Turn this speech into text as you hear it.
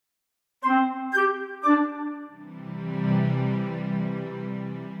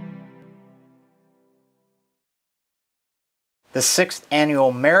The 6th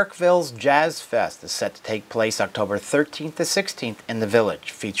annual Merrickville's Jazz Fest is set to take place October 13th to 16th in the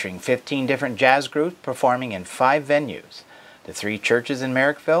village, featuring 15 different jazz groups performing in 5 venues: the 3 churches in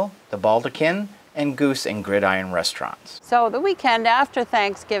Merrickville, the Baldekin, and Goose and Gridiron restaurants. So the weekend after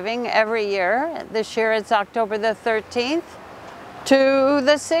Thanksgiving every year, this year it's October the 13th to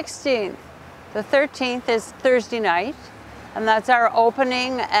the 16th. The 13th is Thursday night, and that's our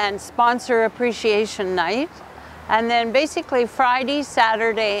opening and sponsor appreciation night. And then basically Friday,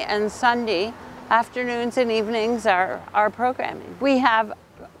 Saturday, and Sunday afternoons and evenings are our programming. We have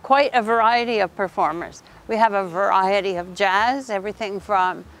quite a variety of performers. We have a variety of jazz, everything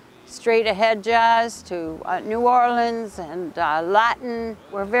from straight ahead jazz to New Orleans and Latin.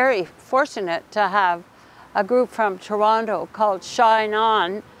 We're very fortunate to have a group from Toronto called Shine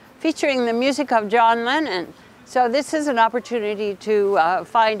On, featuring the music of John Lennon. So this is an opportunity to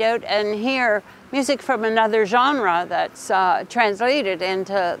find out and hear music from another genre that's translated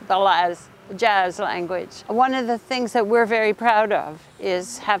into the jazz language. One of the things that we're very proud of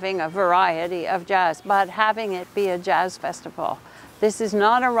is having a variety of jazz, but having it be a jazz festival. This is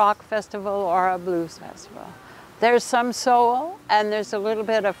not a rock festival or a blues festival. There's some soul and there's a little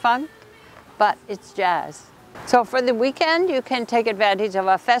bit of funk, but it's jazz. So for the weekend, you can take advantage of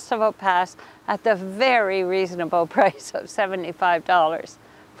a festival pass at the very reasonable price of $75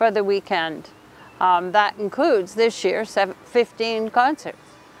 for the weekend. That includes this year 15 concerts.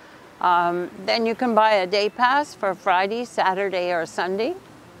 Then you can buy a day pass for Friday, Saturday, or Sunday,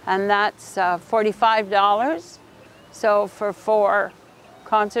 and that's $45. So for 4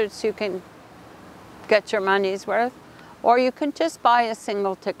 concerts, you can get your money's worth, or you can just buy a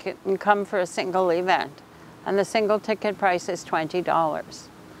single ticket and come for a single event, and the single ticket price is $20.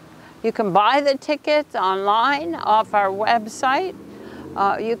 You can buy the tickets online off our website.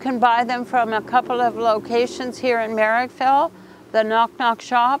 You can buy them from a couple of locations here in Merrickville. The Knock Knock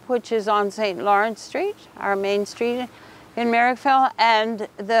Shop, which is on St. Lawrence Street, our main street in Merrickville, and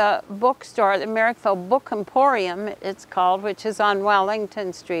the bookstore, the Merrickville Book Emporium, it's called, which is on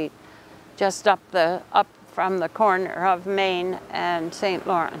Wellington Street, just up from the corner of Main and St.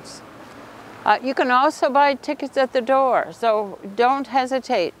 Lawrence. You can also buy tickets at the door, so don't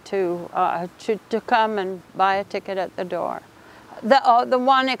hesitate to come and buy a ticket at the door. The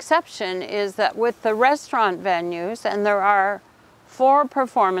one exception is that with the restaurant venues, and there are 4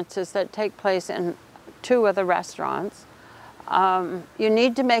 performances that take place in 2 of the restaurants, you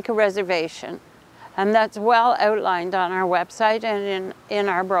need to make a reservation, and that's well outlined on our website and in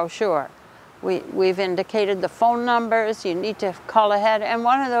our brochure. We've indicated the phone numbers. You need to call ahead, and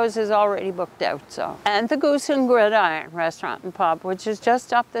one of those is already booked out. So, and the Goose and Gridiron restaurant and pub, which is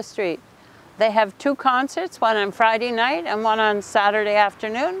just up the street. They have 2 concerts, one on Friday night and one on Saturday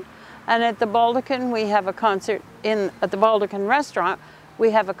afternoon. And at the Baldekin, we have a concert at the Baldekin restaurant.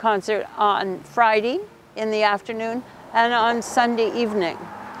 We have a concert on Friday in the afternoon and on Sunday evening.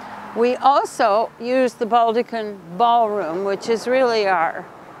 We also use the Baldekin Ballroom, which is really our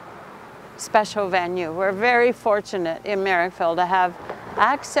special venue. We're very fortunate in Merrickville to have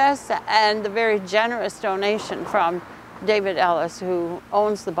access and the very generous donation from David Ellis, who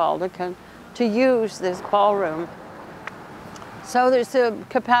owns the Baldekin, to use this ballroom. So there's a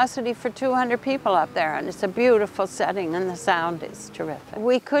capacity for 200 people up there, and it's a beautiful setting and the sound is terrific.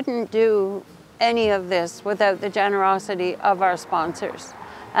 We couldn't do any of this without the generosity of our sponsors.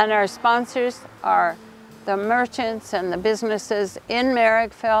 And our sponsors are the merchants and the businesses in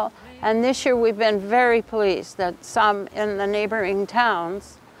Merrickville. And this year we've been very pleased that some in the neighboring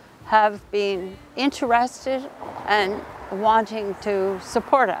towns have been interested and wanting to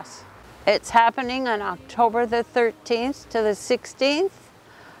support us. It's happening on October the 13th to the 16th.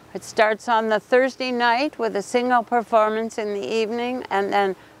 It starts on the Thursday night with a single performance in the evening, and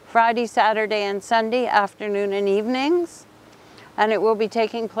then Friday, Saturday, and Sunday afternoon and evenings. And it will be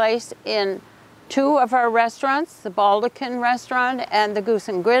taking place in 2 of our restaurants, the Baldekin restaurant and the Goose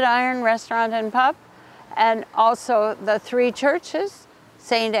and Gridiron restaurant and pub, and also the 3 churches,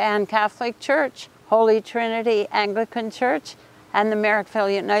 St. Anne Catholic Church, Holy Trinity Anglican Church, and the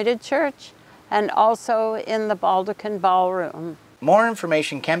Merrickville United Church, and also in the Baldekin Ballroom. More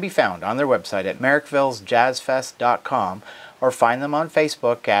information can be found on their website at merrickvillesjazzfest.com or find them on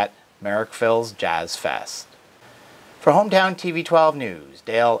Facebook at Merrickville's Jazz Fest. For Hometown TV 12 News,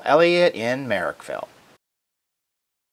 Dale Elliott in Merrickville.